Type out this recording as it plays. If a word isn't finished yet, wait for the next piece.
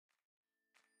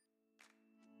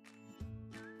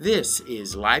This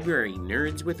is Library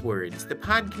Nerds with Words, the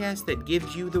podcast that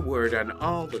gives you the word on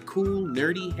all the cool,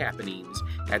 nerdy happenings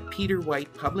at Peter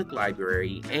White Public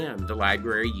Library and the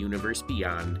library universe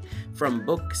beyond. From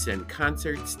books and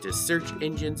concerts to search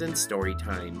engines and story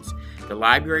times, the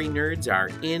library nerds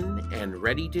are in and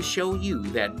ready to show you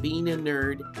that being a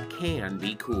nerd can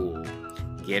be cool.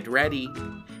 Get ready,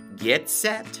 get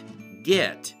set,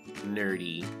 get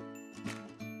nerdy.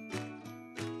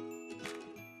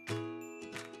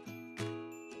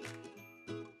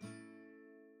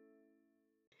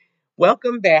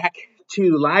 Welcome back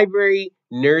to Library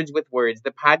Nerds with Words, the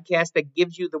podcast that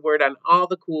gives you the word on all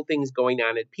the cool things going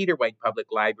on at Peter White Public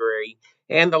Library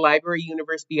and the library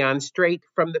universe beyond, straight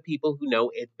from the people who know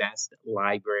it best,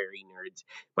 library nerds.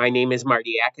 My name is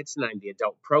Marty Ackitts, and I'm the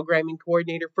Adult Programming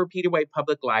Coordinator for Peter White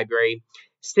Public Library.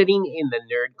 Sitting in the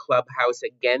Nerd Clubhouse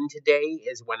again today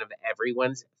is one of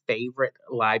everyone's favorite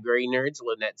library nerds,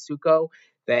 Lynette Suckow,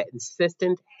 the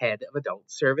assistant head of adult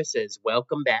services.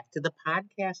 Welcome back to the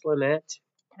podcast, Lynette.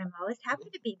 I'm always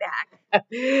happy to be back.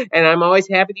 And I'm always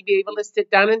happy to be able to sit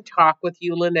down and talk with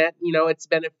you, Lynette. You know, it's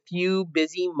been a few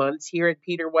busy months here at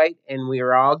Peter White, and we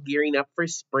are all gearing up for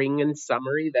spring and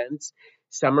summer events.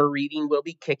 Summer reading will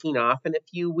be kicking off in a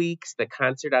few weeks. The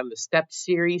Concert on the Steps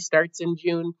series starts in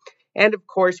June. And of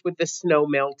course, with the snow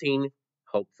melting,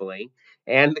 hopefully,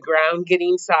 and the ground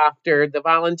getting softer, the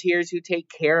volunteers who take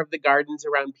care of the gardens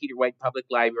around Peter White Public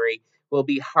Library will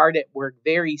be hard at work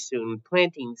very soon,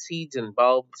 planting seeds and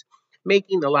bulbs,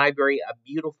 making the library a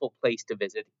beautiful place to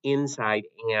visit inside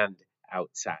and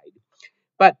outside.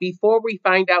 But before we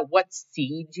find out what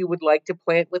seeds you would like to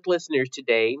plant with listeners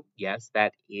today, yes,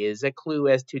 that is a clue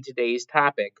as to today's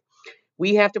topic,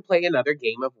 we have to play another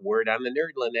game of Word on the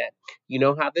Nerd, Lynette. You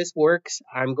know how this works.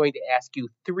 I'm going to ask you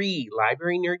 3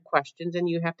 library nerd questions, and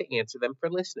you have to answer them for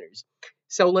listeners.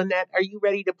 So, Lynette, are you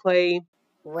ready to play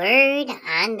Word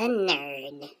on the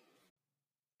Nerd?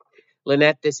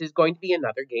 Lynette, this is going to be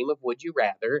another game of Would You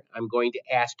Rather. I'm going to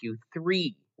ask you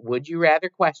 3 Would You Rather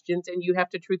questions, and you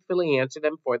have to truthfully answer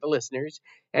them for the listeners.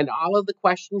 And all of the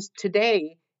questions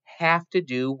today have to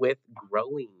do with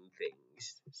growing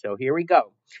things. So here we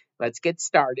go. Let's get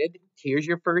started. Here's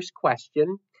your first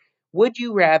question. Would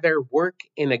you rather work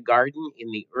in a garden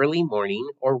in the early morning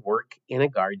or work in a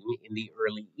garden in the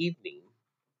early evening?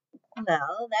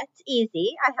 Well, that's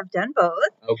easy. I have done both.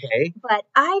 Okay. But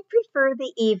I prefer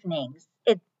the evenings.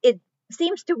 It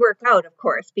seems to work out, of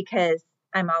course, because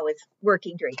I'm always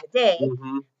working during the day.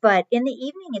 Mm-hmm. But in the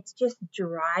evening, it's just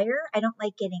drier. I don't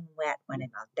like getting wet when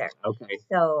I'm out there. Okay.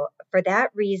 So for that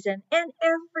reason, and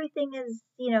everything is,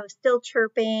 still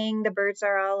chirping. The birds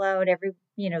are all out.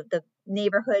 The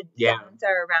neighborhood sounds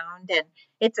are around, and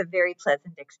it's a very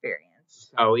pleasant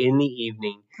experience. Oh, in the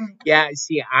evening. Yeah,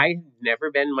 see, I've never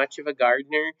been much of a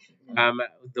gardener.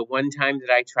 The one time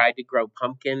that I tried to grow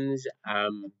pumpkins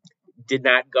did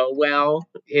not go well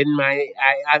in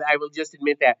I will just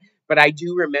admit that. But I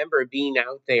do remember being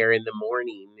out there in the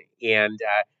morning and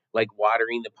like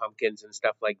watering the pumpkins and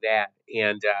stuff like that.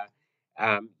 And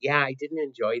I didn't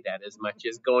enjoy that as much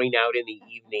as going out in the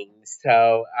evening.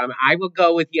 So I will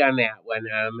go with you on that one.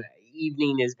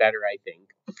 Evening is better, I think.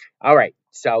 All right,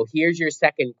 so here's your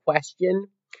second question.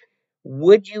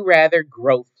 Would you rather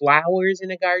grow flowers in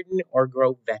a garden or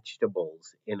grow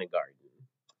vegetables in a garden?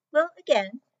 Well,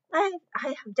 again, I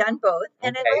have done both,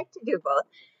 and Okay. I like to do both.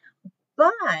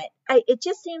 But it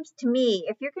just seems to me,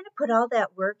 if you're going to put all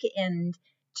that work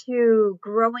into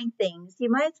growing things, you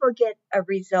might as well get a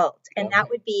result. And that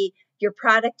would be your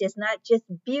product is not just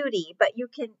beauty, but you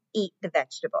can eat the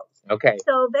vegetables. Okay.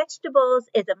 So vegetables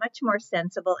is a much more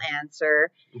sensible answer.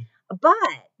 But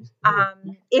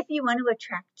if you want to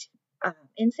attract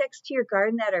insects to your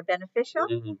garden that are beneficial,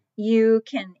 you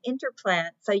can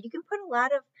interplant. So you can put a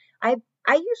lot of,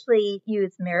 I usually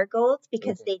use marigolds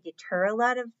because they deter a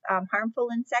lot of harmful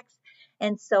insects.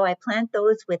 And so I plant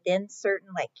those within certain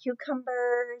like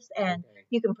cucumbers, and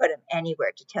you can put them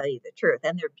anywhere, to tell you the truth.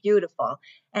 And they're beautiful.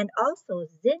 And also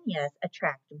zinnias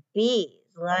attract bees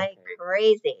like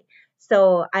crazy.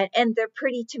 So and they're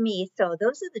pretty to me. So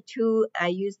those are the 2 I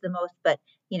use the most. But,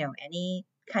 any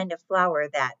kind of flower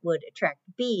that would attract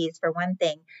bees, for one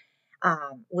thing,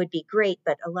 would be great.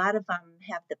 But a lot of them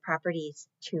have the properties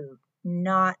to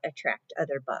not attract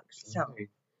other bugs. So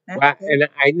well, and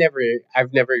I've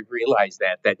never realized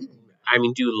that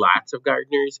do lots of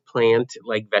gardeners plant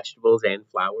like vegetables and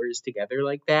flowers together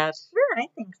like that? Sure,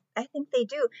 I think they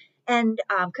do. And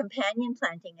companion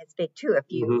planting is big too. If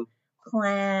you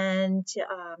plant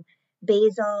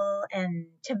basil and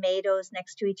tomatoes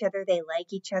next to each other, they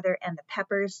like each other, and the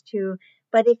peppers too.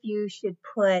 But if you should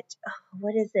put,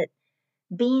 what is it?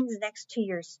 beans next to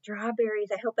your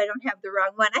strawberries. I hope I don't have the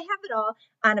wrong one. I have it all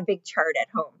on a big chart at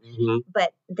home. Mm-hmm.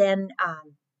 But then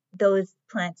those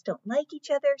plants don't like each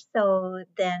other. So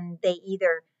then they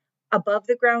either above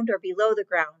the ground or below the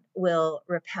ground will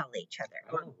repel each other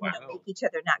or make each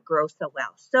other not grow so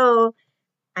well. So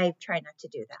I try not to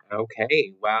do that.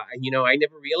 Okay. Wow. I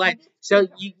never realized. So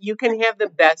you can have the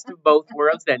best of both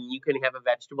worlds. Then you can have a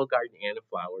vegetable garden and a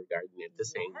flower garden at the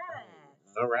same time.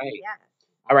 All right. Yes.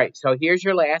 All right. So here's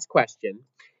your last question.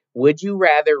 Would you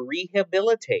rather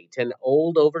rehabilitate an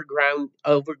old, overgrown,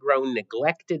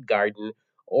 neglected garden,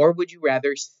 or would you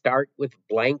rather start with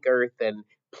blank earth and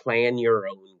plan your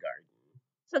own garden?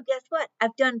 So guess what?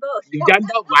 I've done both. You've done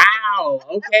both. Wow.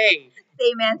 Okay.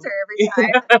 Same answer every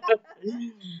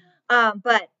time.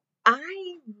 But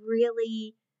I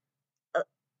really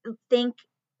think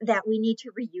that we need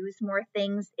to reuse more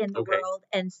things in the world.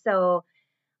 And so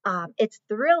it's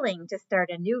thrilling to start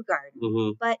a new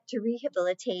garden, but to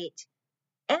rehabilitate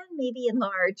and maybe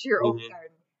enlarge your old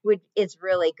garden is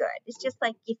really good. It's just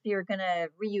like if you're going to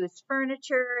reuse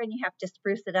furniture and you have to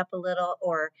spruce it up a little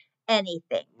or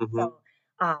anything. So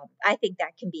I think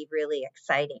that can be really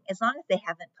exciting as long as they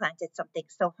haven't planted something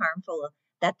so harmful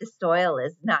that the soil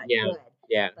is not good.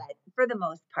 Yeah. But for the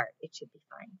most part, it should be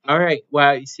fine. All right.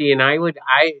 Well, you see, and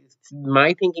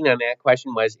my thinking on that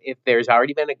question was if there's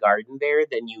already been a garden there,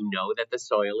 then you know that the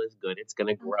soil is good. It's going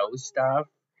to grow stuff.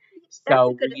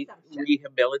 So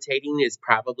rehabilitating is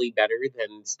probably better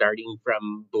than starting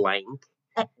from blank.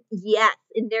 Yes.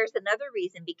 And there's another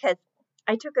reason because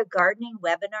I took a gardening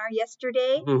webinar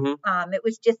yesterday. It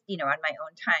was just, on my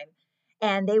own time.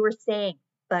 And they were saying,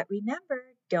 but remember,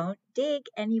 don't dig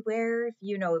anywhere.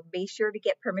 Be sure to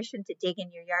get permission to dig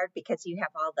in your yard because you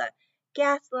have all the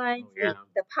gas lines,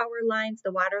 the power lines,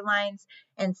 the water lines.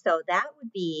 And so that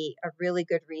would be a really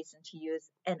good reason to use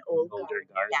an older garden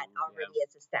that already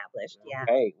is established. Yeah.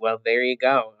 Okay. Well, there you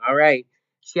go. All right.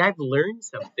 See, I've learned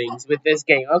some things with this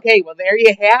game. Okay, well, there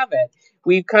you have it.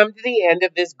 We've come to the end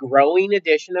of this growing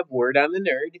edition of Word on the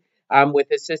Nerd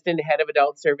with Assistant Head of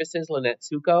Adult Services, Lynette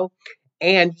Suckow.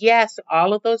 And yes,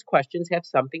 all of those questions have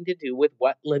something to do with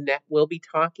what Lynette will be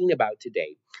talking about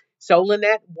today. So,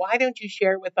 Lynette, why don't you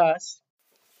share with us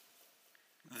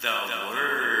the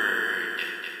Word?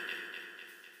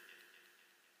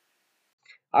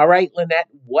 All right, Lynette,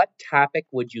 what topic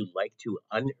would you like to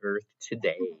unearth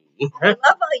today? I love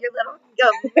all your little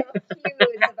cues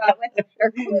about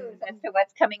clues as to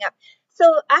what's coming up. So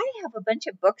I have a bunch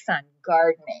of books on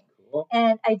gardening,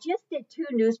 and I just did 2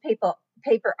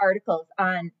 newspaper articles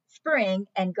on spring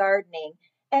and gardening,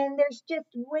 and there's just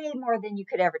way more than you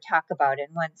could ever talk about in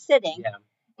one sitting. Yeah.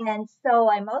 And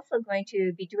so I'm also going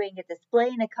to be doing a display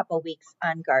in a couple weeks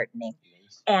on gardening,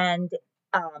 and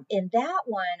in that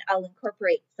one, I'll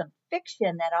incorporate some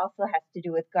fiction that also has to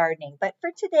do with gardening. But for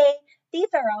today, these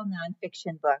are all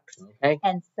nonfiction books. Okay.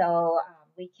 And so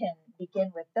we can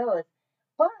begin with those.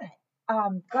 But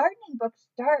gardening books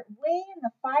start way in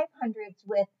the 500s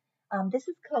with, this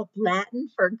is called Latin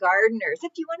for Gardeners.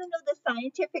 If you want to know the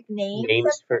scientific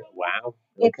names for, wow.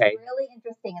 Okay. It's really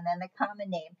interesting. And then the common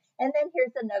name. And then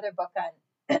here's another book on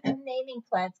naming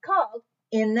plants called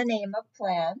In the Name of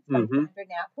Plants by Sandra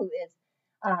Knapp, who is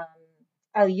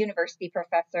a university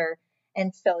professor.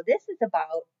 And so this is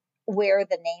about where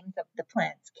the names of the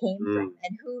plants came from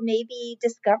and who maybe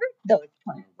discovered those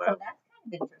plants. Wow. So that's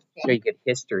kind of interesting. So you get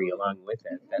history along with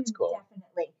it. That's cool.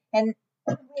 Definitely. And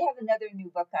we have another new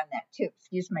book on that too.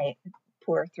 Excuse my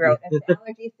poor throat. It's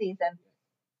allergy season.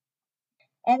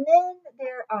 And then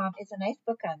there is a nice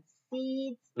book on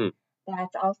seeds.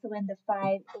 That's also in the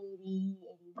 580,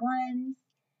 81s.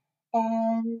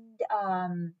 And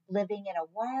living in a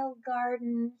wild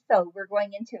garden. So we're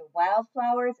going into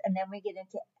wildflowers, and then we get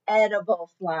into edible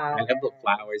flowers. Edible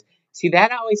flowers. See,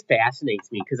 that always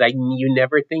fascinates me because you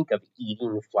never think of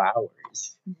eating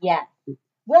flowers. Yes.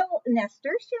 Well,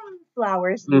 nasturtium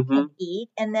flowers you can eat,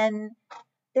 and then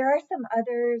there are some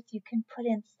others you can put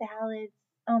in salads.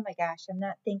 Oh my gosh, I'm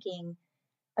not thinking.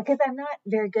 Because I'm not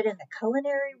very good in the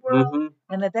culinary world.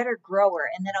 I'm a better grower,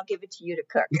 and then I'll give it to you to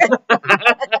cook.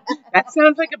 That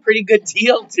sounds like a pretty good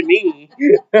deal to me.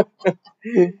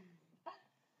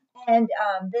 And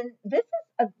then this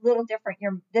is a little different.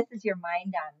 This is your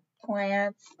mind on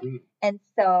plants. And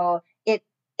so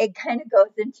it kind of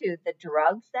goes into the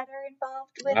drugs that are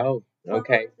involved with. Oh,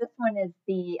 okay. This one is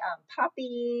the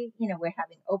poppy. We're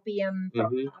having opium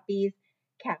from poppies.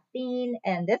 Caffeine,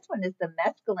 and this one is the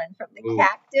mescaline from the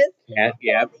cactus.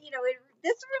 Yeah.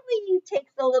 This really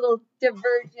takes a little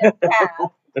divergent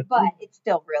path, but it's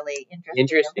still really interesting.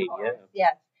 Interesting, yeah.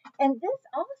 Yes. And this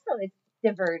also is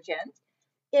divergent.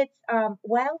 It's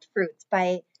Wild Fruits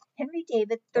by Henry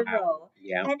David Thoreau.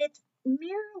 Yeah. And it's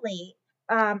merely,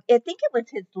 I think it was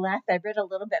his last, I read a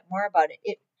little bit more about it.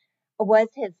 It was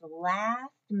his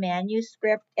last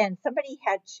manuscript, and somebody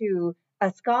had to,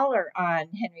 a scholar on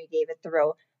Henry David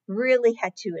Thoreau, really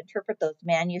had to interpret those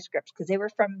manuscripts because they were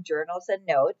from journals and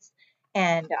notes.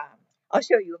 And I'll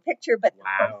show you a picture, but of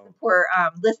course the poor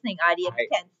listening audience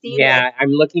can't see this.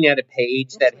 I'm looking at a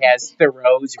page that has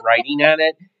Thoreau's writing on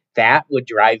it. That would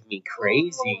drive me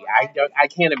crazy. I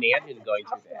can't imagine going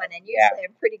through that. And usually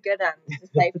I'm pretty good on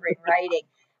deciphering writing,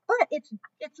 but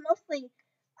it's mostly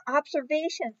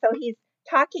observation. So he's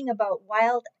talking about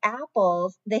wild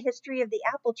apples, the history of the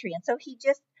apple tree, and so he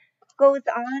just goes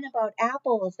on about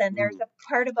apples, and there's a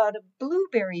part about a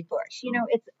blueberry bush. You know,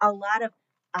 it's a lot of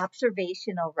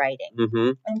observational writing,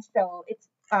 and so it's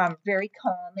very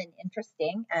calm and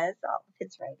interesting, as all of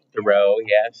his writing. Thoreau,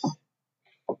 yes.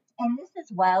 And this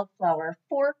is wildflower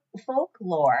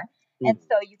folklore, and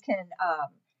so you can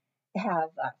have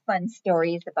fun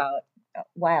stories about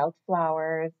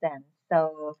wildflowers, and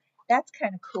so that's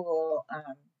kind of cool.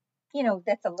 You know,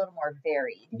 that's a little more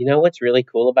varied. You know what's really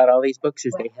cool about all these books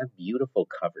is they have beautiful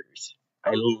covers.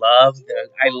 I love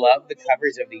the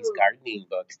covers of these gardening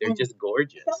books. They're just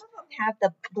gorgeous. Some of them have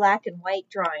the black and white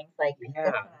drawings, like this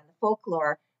one on the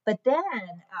folklore. But then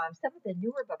some of the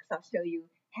newer books I'll show you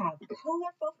have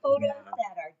colorful photos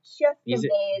that are just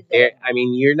amazing. I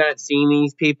mean, you're not seeing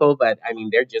these people, but I mean,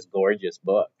 they're just gorgeous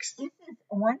books. This is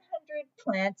 100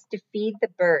 Plants to Feed the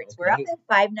Birds. We're up at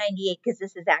 598 because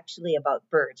this is actually about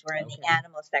birds. We're in the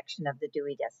animal section of the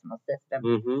Dewey Decimal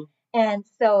System. And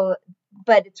so,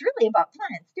 but it's really about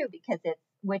plants too, because it's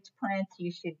which plants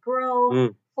you should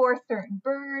grow for certain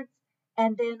birds,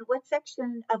 and then what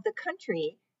section of the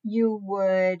country you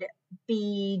would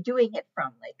be doing it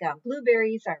from. Like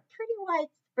blueberries are pretty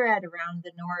widespread around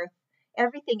the north,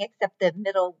 everything except the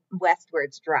middle west where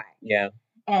it's dry. Yeah.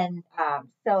 And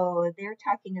so they're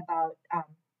talking about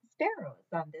sparrows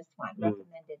on this one.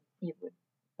 Recommended you would.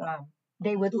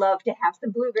 They would love to have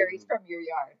some blueberries from your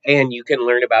yard. And you can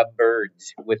learn about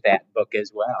birds with that book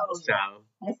as well. So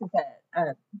this is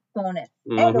a bonus.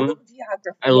 And a little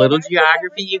geography. A little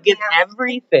geography. You get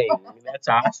everything. That's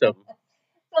awesome.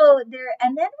 So there,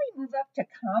 and then we move up to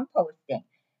composting.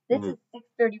 This is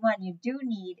 631. You do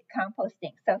need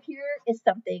composting. So here is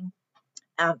something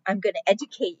I'm going to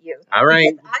educate you. All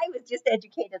right. Because I was just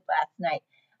educated last night.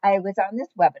 I was on this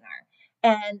webinar,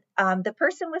 and the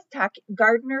person was talking,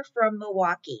 gardener from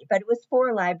Milwaukee, but it was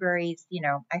for libraries. You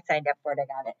know, I signed up for it, I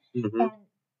got it.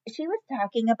 And she was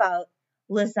talking about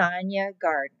lasagna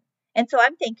garden. And so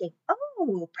I'm thinking,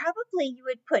 oh, probably you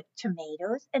would put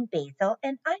tomatoes and basil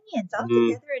and onions all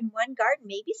together in one garden,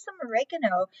 maybe some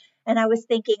oregano. And I was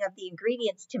thinking of the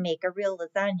ingredients to make a real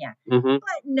lasagna.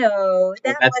 But no,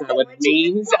 that's not what it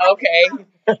means. Okay.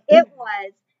 It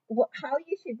was how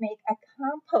you should make a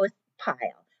compost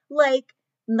pile, like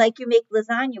you make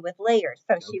lasagna with layers.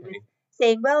 So she was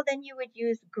saying, well, then you would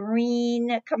use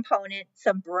green component,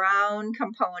 some brown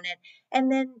component,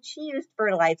 and then she used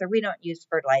fertilizer. We don't use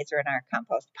fertilizer in our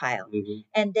compost pile.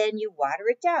 And then you water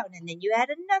it down, and then you add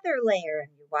another layer, and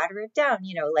you water it down,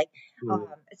 you know, like,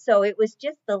 so it was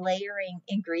just the layering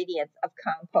ingredients of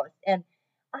compost. And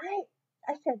I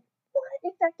said, what?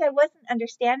 In fact, I wasn't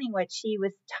understanding what she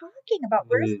was talking about.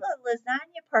 Where's the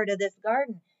lasagna part of this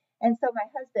garden? And so my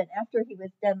husband, after he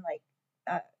was done, like,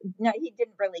 no, he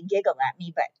didn't really giggle at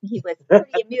me, but he was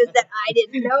pretty amused that I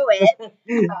didn't know it.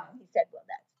 He said, well,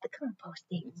 that's the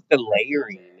composting. It's the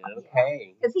layering.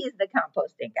 Okay. Because he's the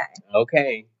composting guy.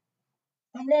 Okay.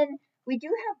 And then we do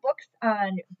have books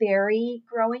on berry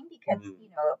growing because, you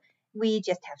know, we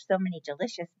just have so many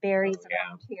delicious berries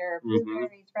around here.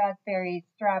 Blueberries, raspberries,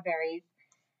 strawberries.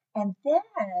 And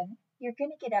then you're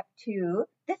going to get up to,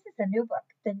 this is a new book,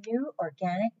 The New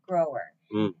Organic Grower.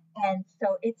 And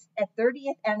so it's a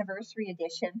 30th anniversary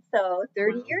edition. So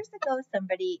 30 years ago,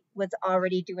 somebody was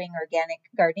already doing organic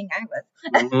gardening. I was.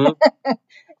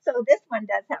 So this one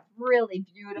does have really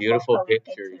beautiful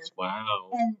pictures. Wow.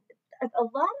 And a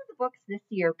lot of the books this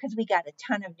year, because we got a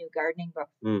ton of new gardening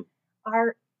books,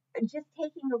 are just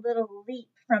taking a little leap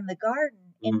from the garden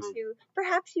into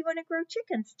perhaps you want to grow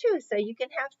chickens too, so you can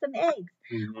have some eggs.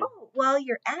 Oh, while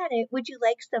you're at it, would you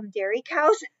like some dairy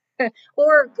cows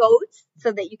or goats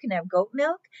so that you can have goat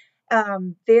milk?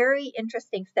 Very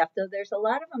interesting stuff. So there's a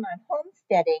lot of them on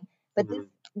homesteading, but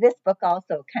this book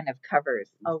also kind of covers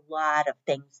a lot of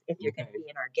things. If you're going to be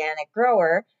an organic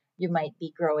grower, you might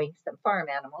be growing some farm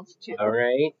animals too. All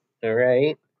right.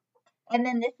 And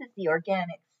then this is the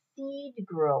organic seed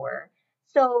grower.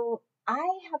 So I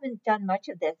haven't done much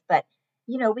of this, but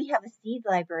we have a seed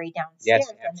library downstairs, Yes,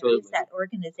 and there is absolutely. that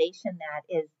organization that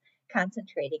is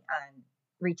concentrating on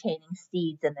retaining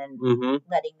seeds and then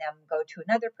letting them go to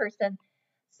another person.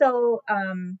 So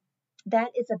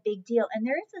that is a big deal. And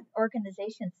there is an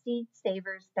organization,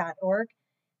 seedsavers.org.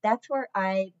 That's where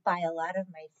I buy a lot of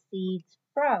my seeds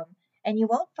from. And you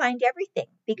won't find everything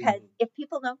because if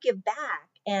people don't give back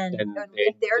and Then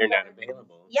if they're not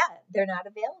available. yeah, they're not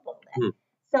available then.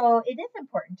 So it is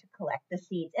important to collect the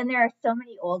seeds. And there are so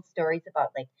many old stories about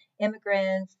like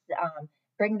immigrants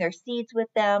bring their seeds with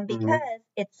them because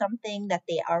it's something that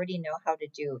they already know how to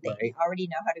do. They already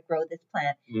know how to grow this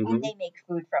plant and they make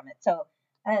food from it. So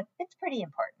it's pretty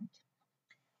important.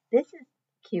 This is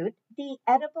cute. The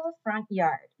edible front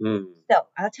yard. So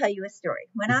I'll tell you a story.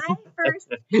 When I first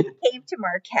came to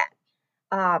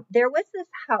Marquette, there was this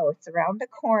house around the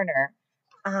corner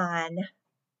on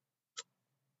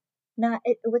I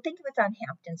think it was on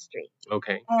Hampton Street.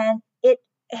 Okay. And it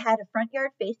had a front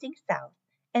yard facing south.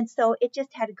 And so it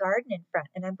just had a garden in front.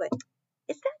 And I'm like,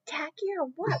 is that tacky or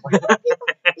what? Why do people?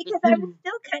 Because I was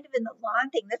still kind of in the lawn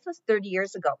thing. This was 30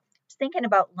 years ago. I was thinking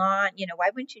about lawn. Why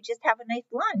wouldn't you just have a nice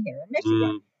lawn here in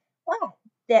Michigan? Well,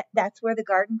 that's where the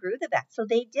garden grew the best. So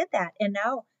they did that. And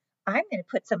now I'm going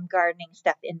to put some gardening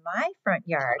stuff in my front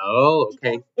yard. Oh,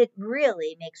 okay. Because it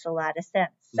really makes a lot of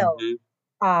sense. So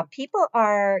people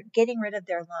are getting rid of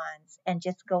their lawns and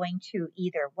just going to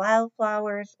either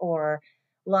wildflowers or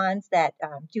lawns that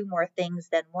do more things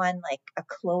than one, like a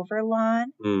clover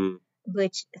lawn,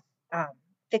 which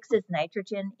fixes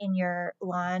nitrogen in your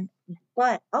lawn.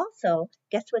 But also,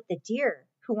 guess what? The deer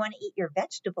who want to eat your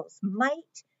vegetables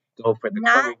might go for the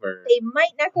clover. They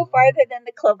might not go farther than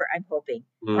the clover. I'm hoping.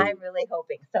 I'm really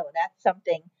hoping. So that's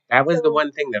something. That was the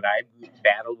one thing that I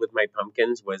battled with my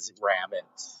pumpkins was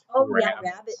rabbits. Oh, yeah,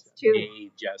 rabbits too.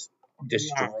 They just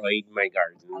destroyed my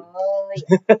garden. Oh,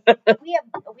 yeah.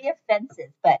 we have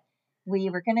fences, but we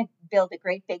were going to build a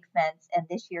great big fence, and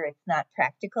this year it's not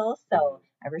practical, so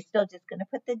we're still just going to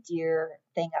put the deer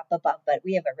thing up above, but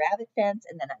we have a rabbit fence,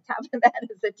 and then on top of that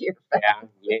is a deer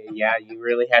fence. Yeah, you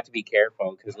really have to be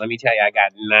careful, because let me tell you,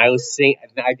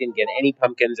 I didn't get any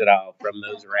pumpkins at all from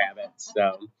those rabbits,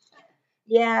 so.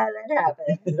 Yeah, that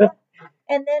happens.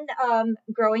 And then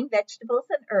growing vegetables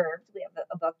and herbs. We have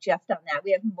a book just on that.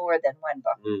 We have more than one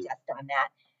book just on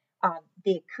that.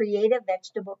 The Creative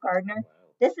Vegetable Gardener.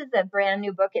 This is a brand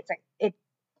new book.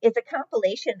 It's a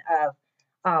compilation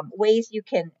of ways you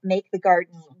can make the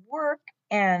garden work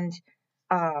and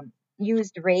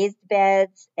used raised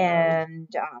beds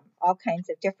and all kinds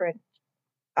of different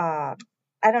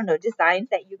designs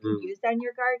that you can use on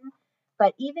your garden.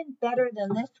 But even better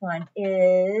than this one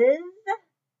is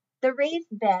the Raised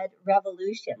Bed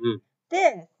Revolution.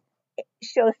 This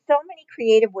shows so many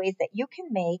creative ways that you can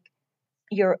make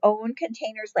your own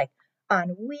containers, like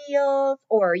on wheels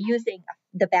or using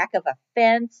the back of a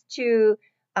fence to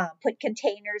put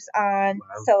containers on.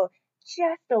 Wow. So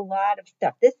just a lot of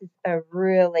stuff. This is a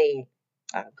really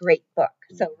great book.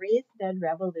 So Raised Bed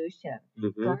Revolution.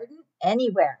 Garden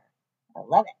anywhere. I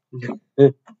love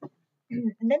it.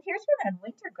 And then here's one on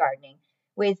winter gardening,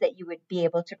 ways that you would be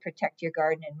able to protect your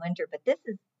garden in winter. But this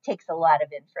takes a lot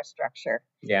of infrastructure.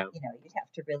 Yeah. You'd have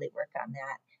to really work on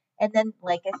that. And then,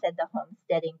 like I said, the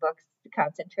homesteading books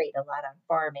concentrate a lot on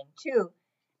farming too.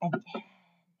 And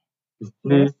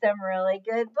here's some really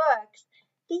good books.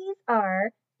 These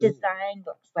are design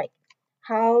books, like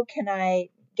how can I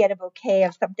get a bouquet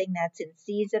of something that's in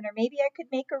season, or maybe I could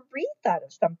make a wreath out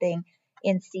of something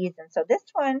in season. So this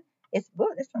one's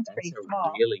pretty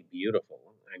small. Really beautiful.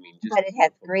 But it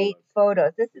has great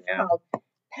photos. This is called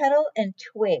Petal and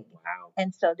Twig. Wow.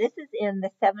 And so this is in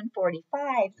the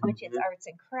 745s, which is arts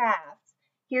and crafts.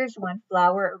 Here's one,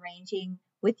 flower arranging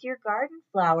with your garden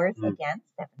flowers, again,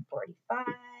 745.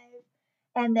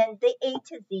 And then the A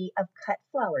to Z of cut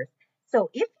flowers. So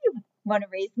if you want to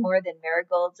raise more than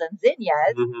marigolds and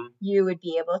zinnias, you would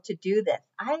be able to do this.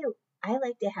 I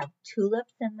like to have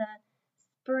tulips in the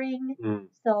spring.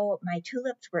 So my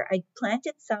tulips I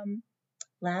planted some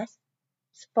last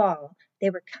fall. They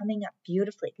were coming up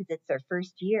beautifully because it's their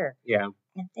first year. Yeah.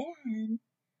 And then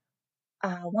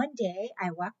one day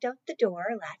I walked out the door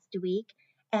last week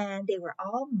and they were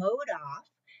all mowed off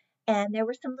and there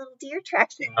were some little deer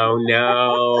tracks. Oh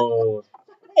no.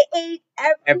 They ate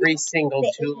every single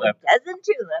tulip. A dozen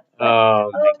tulips.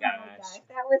 Oh my gosh.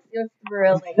 That was just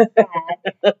really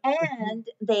sad. And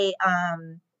they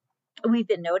we've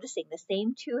been noticing the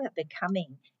same two have been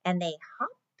coming and they hop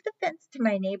the fence to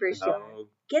my neighbor's yard,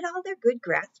 get all their good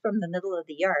grass from the middle of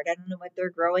the yard. I don't know what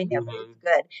they're growing there, but it's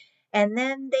good. And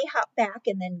then they hop back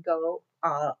and then go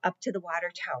up to the water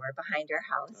tower behind our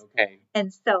house. Okay.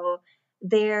 And so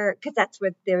because that's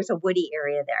where there's a woody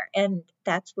area there, and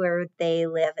that's where they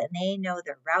live, and they know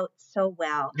the routes so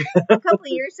well. A couple of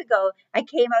years ago, I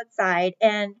came outside,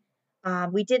 and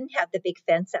we didn't have the big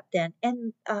fence up then,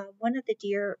 and one of the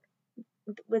deer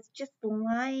was just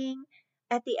lying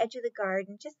at the edge of the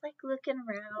garden, just like looking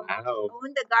around. Wow.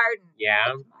 Own the garden.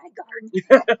 Yeah. It's my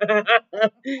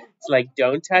garden. It's like,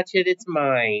 don't touch it. It's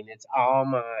mine. It's all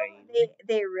mine.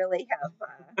 They really have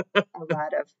a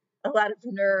lot of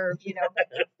nerve, but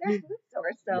it's their food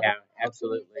source. So yeah,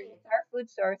 absolutely. It's our food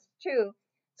source too.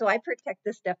 So I protect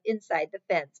the stuff inside the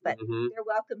fence, but they're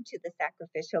welcome to the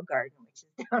sacrificial garden, which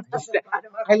is down on the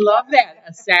bottom of I love that.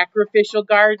 A sacrificial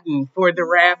garden for the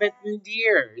rabbit and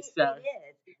deer. So. It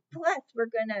is. Plus, we're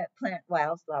going to plant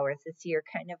wildflowers this year,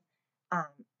 kind of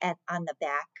on the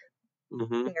back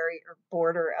area or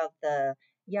border of the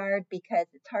yard, because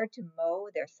it's hard to mow.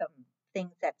 There's some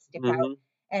things that stick out.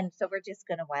 And so we're just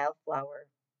going to wildflower.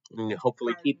 And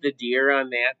hopefully keep the deer on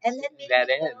that and then maybe that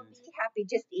they'll end. be happy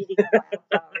just eating the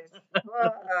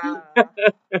wildflowers.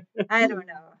 I don't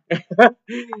know.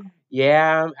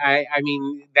 Yeah, I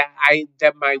mean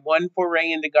that my one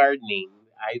foray into gardening,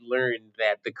 I learned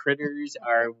that the critters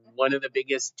are one of the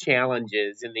biggest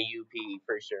challenges in the UP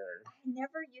for sure. I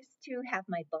never used to have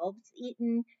my bulbs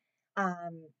eaten,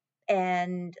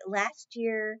 and last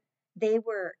year they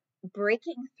were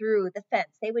breaking through the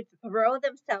fence. They would throw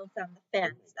themselves on the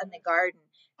fence on the garden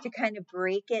to kind of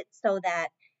break it so that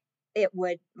it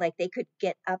would, like, they could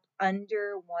get up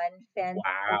under one fence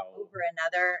and over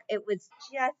another. It was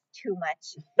just too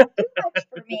much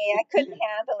for me. I couldn't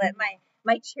handle it.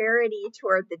 My charity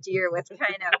toward the deer was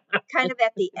kind of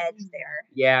at the edge there.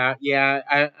 Yeah.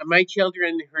 My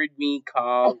children heard me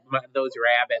call those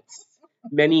rabbits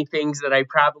many things that I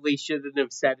probably shouldn't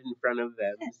have said in front of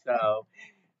them. So.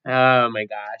 Oh my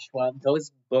gosh. Well,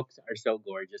 those books are so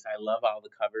gorgeous. I love all the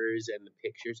covers and the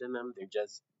pictures in them. They're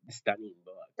just stunning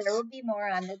books. There will be more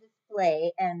on the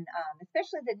display, and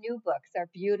especially the new books are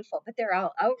beautiful, but they're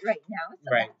all out right now,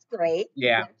 so that's great.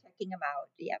 Yeah. They're checking them out.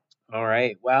 Yep. All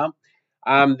right. Well,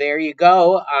 there you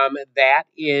go. That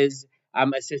is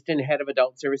Assistant Head of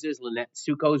Adult Services Lynette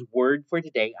Suckow's word for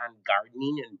today on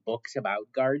gardening and books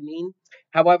about gardening.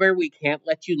 However, we can't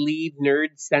let you leave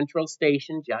Nerd Central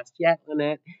Station just yet,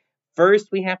 Lynette. First,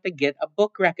 we have to get a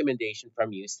book recommendation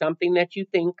from you, something that you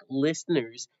think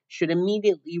listeners should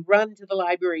immediately run to the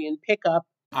library and pick up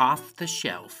off the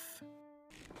shelf.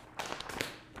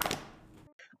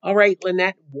 All right,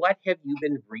 Lynette, what have you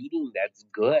been reading that's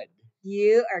good?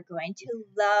 You are going to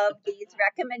love these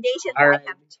recommendations. All right. I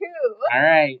have two. All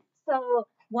right. So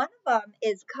one of them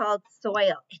is called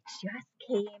Soil. It just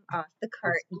came off the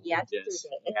carton yesterday. It's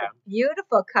a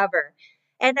beautiful cover.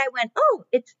 And I went, oh,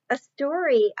 it's a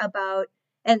story about,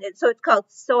 so it's called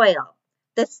Soil,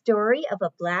 the story of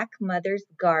a Black mother's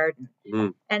garden.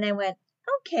 And I went,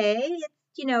 okay, it's,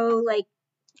 like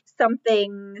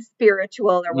something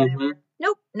spiritual or whatever.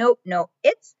 Nope.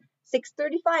 It's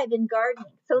 6:35 in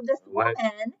gardening. So this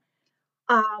woman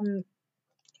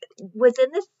was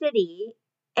in the city,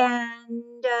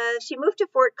 and she moved to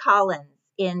Fort Collins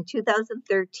in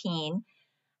 2013.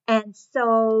 And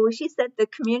so she said the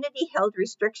community held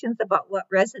restrictions about what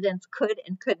residents could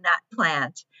and could not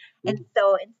plant. And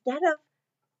so instead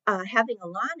of having a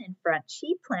lawn in front,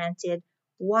 she planted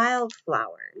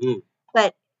wildflowers.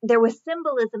 But there was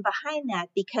symbolism behind that,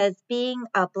 because being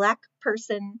a Black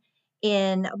person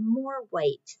in a more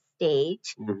white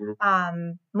state,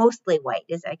 mostly white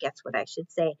is, I guess, what I should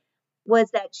say,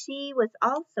 was that she was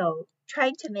also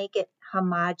trying to make it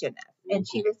homogenous. And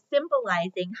she was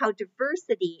symbolizing how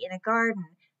diversity in a garden,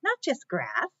 not just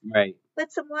grass,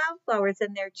 but some wildflowers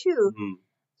in there too.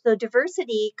 So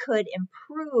diversity could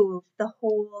improve the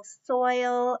whole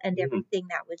soil and everything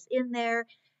that was in there,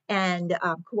 and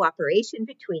cooperation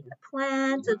between the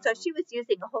plants. And so she was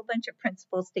using a whole bunch of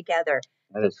principles together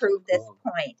to prove this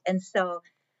point. And so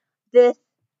this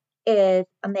is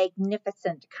a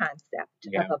magnificent concept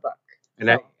of a book.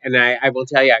 And I will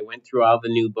tell you, I went through all the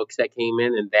new books that came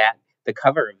in, and the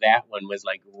cover of that one was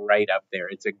like right up there.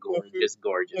 It's a gorgeous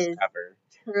cover.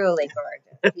 Truly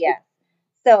gorgeous. Yes.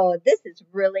 So this is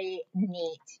really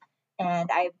neat. And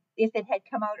if it had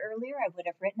come out earlier, I would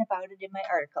have written about it in my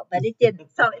article, but it didn't.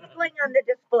 So it's going on the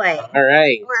display. All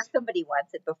right. Or if somebody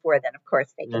wants it before then, of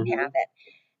course they can have it.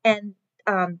 And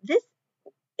this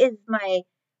is my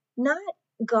not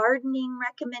gardening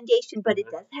recommendation, but it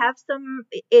does have some,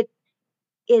 it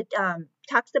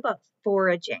talks about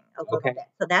foraging a little bit.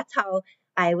 So that's how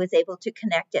I was able to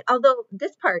connect it. Although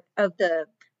this part of the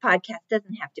podcast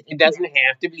doesn't have to be connected. It doesn't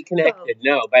have to be connected,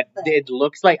 no, but it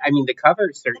looks like, the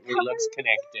cover certainly looks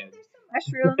connected. There's some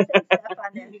mushrooms and stuff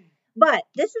on there. But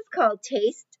this is called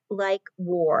Taste Like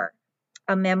War,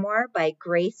 a memoir by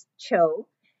Grace Cho.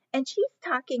 And she's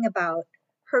talking about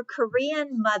her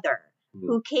Korean mother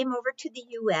who came over to the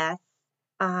U.S.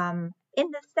 In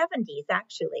the 70s,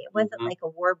 actually. It wasn't like a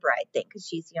war bride thing because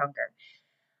she's younger.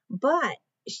 But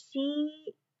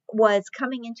she was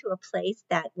coming into a place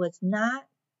that was not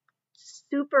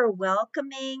super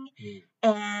welcoming.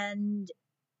 And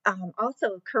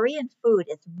also, Korean food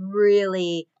is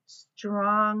really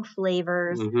strong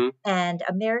flavors, and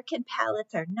American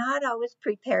palates are not always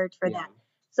prepared for that.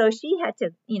 So she had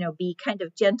to, be kind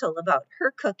of gentle about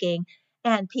her cooking,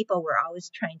 and people were always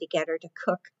trying to get her to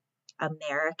cook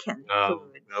American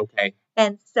food. Okay.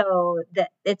 And so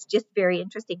it's just very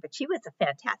interesting. But she was a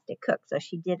fantastic cook, so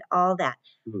she did all that.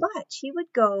 But she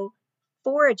would go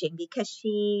foraging because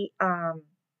she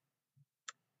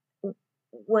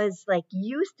was like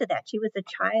used to that. She was a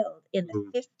child in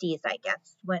the 50s, I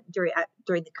guess,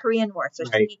 during the Korean War. So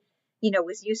she,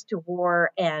 was used to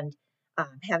war and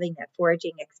having that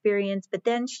foraging experience. But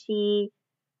then she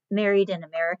married an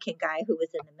American guy who was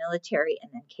in the military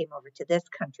and then came over to this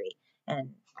country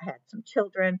and had some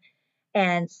children.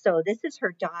 And so this is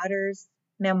her daughter's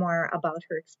memoir about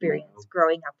her experience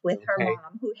growing up with her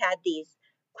mom, who had these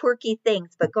quirky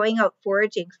things, but going out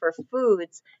foraging for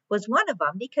foods was one of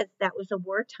them because that was a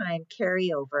wartime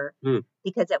carryover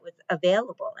because it was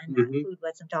available and that food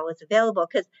wasn't always available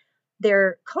because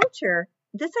their culture,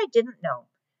 this I didn't know,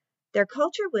 their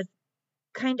culture was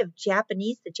kind of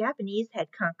Japanese. The Japanese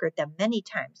had conquered them many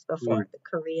times before the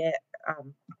Korea,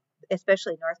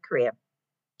 especially North Korea.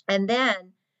 And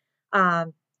then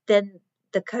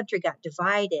the country got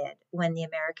divided when the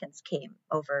Americans came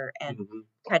over and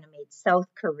kind of made South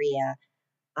Korea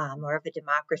more of a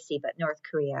democracy, but North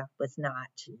Korea was not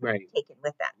taken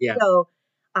with that. Yeah.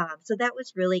 So that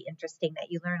was really interesting that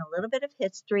you learn a little bit of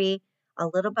history, a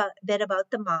little bit about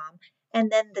the mom, and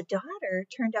then the daughter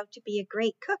turned out to be a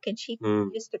great cook, and she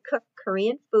used to cook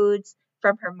Korean foods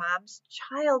from her mom's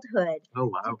childhood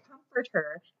to comfort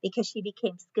her because she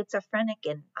became schizophrenic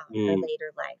in her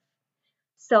later life.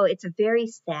 So it's a very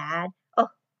sad. Oh,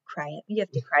 cry! You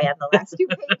have to cry on the last 2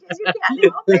 pages. You can't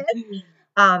help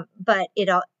it. But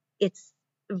it's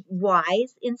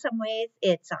wise in some ways.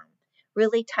 It's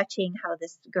really touching how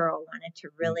this girl wanted to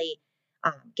really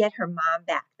get her mom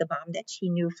back, the mom that she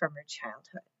knew from her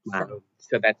childhood. Wow.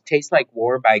 So that Tastes Like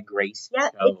War by Grace. Yeah,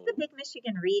 Cho. it's the Big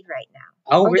Michigan read right now.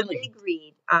 Oh, or really? The Big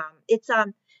Read. It's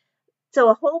so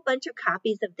a whole bunch of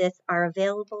copies of this are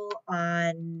available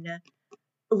on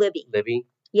Libby. Libby?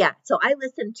 Yeah, so I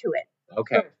listened to it.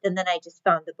 Okay. First, and then I just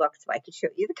found the book so I could show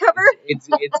you the cover. It's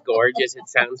gorgeous. It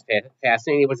sounds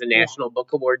fascinating. It was a National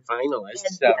Book Award finalist.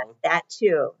 And so yes, that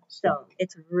too. So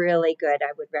it's really good.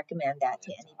 I would recommend that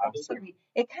to anybody to read.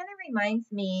 It kind of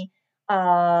reminds me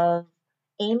of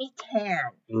Amy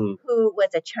Tan, who was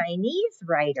a Chinese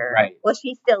writer. Right. Well,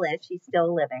 she still is. She's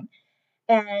still living.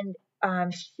 And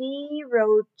she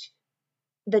wrote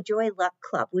The Joy Luck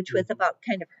Club, which was about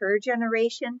kind of her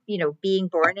generation, being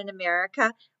born in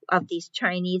America of these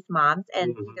Chinese moms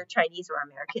and either Chinese or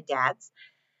American dads.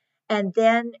 And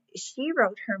then she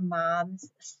wrote her mom's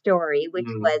story, which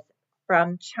was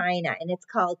from China, and it's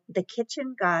called The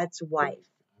Kitchen God's Wife.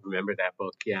 Remember that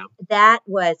book, yeah. That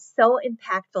was so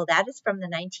impactful. That is from the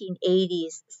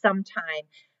 1980s sometime,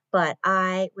 but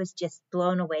I was just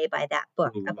blown away by that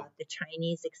book about the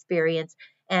Chinese experience.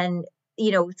 And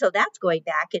so that's going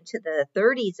back into the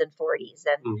 30s and 40s.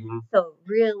 And so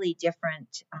really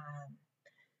different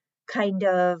kind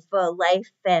of life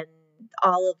and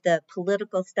all of the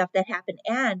political stuff that happened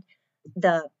and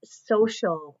the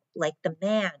social, like the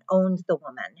man owned the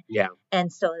woman. Yeah.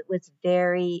 And so it was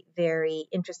very, very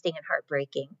interesting and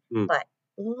heartbreaking, but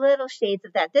little shades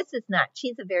of that. This is not,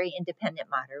 she's a very independent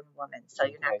modern woman, so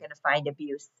you're not going to find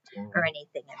abuse or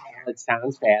anything in there. It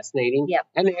sounds fascinating. Yep.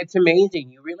 And it's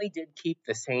amazing. You really did keep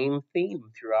the same theme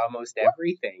through almost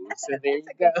everything. So there you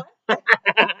go.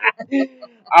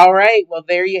 All right. Well,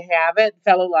 there you have it,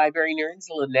 fellow library nerds.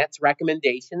 Lynette's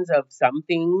recommendations of some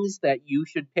things that you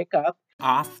should pick up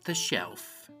Off the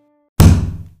shelf.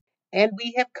 And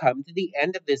we have come to the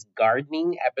end of this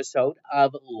gardening episode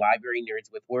of Library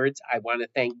Nerds with Words. I want to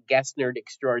thank guest nerd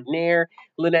extraordinaire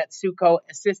Lynette Suckow,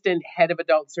 Assistant Head of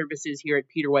Adult Services here at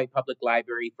Peter White Public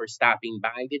Library, for stopping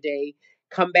by today.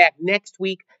 Come back next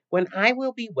week when I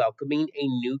will be welcoming a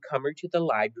newcomer to the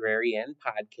library and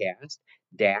podcast,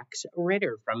 Dax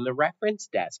Ritter from the Reference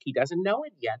Desk. He doesn't know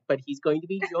it yet, but he's going to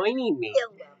be joining me.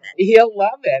 He'll love it. He'll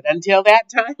love it. Until that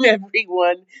time,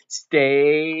 everyone,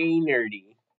 stay nerdy.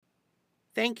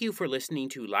 Thank you for listening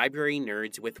to Library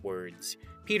Nerds with Words,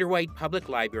 Peter White Public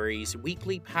Library's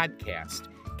weekly podcast,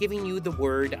 giving you the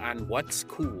word on what's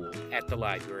cool at the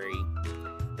library.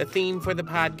 The theme for the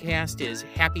podcast is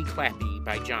Happy Clappy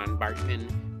by John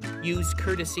Bartman, used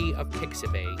courtesy of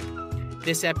Pixabay.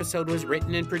 This episode was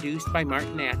written and produced by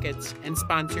Martin Acketts and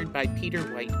sponsored by Peter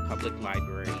White Public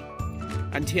Library.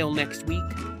 Until next week,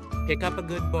 pick up a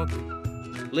good book,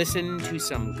 listen to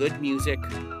some good music,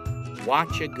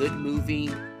 watch a good movie,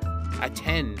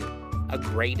 attend a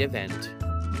great event,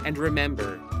 and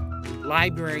remember,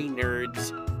 library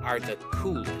nerds are the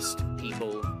coolest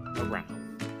people around.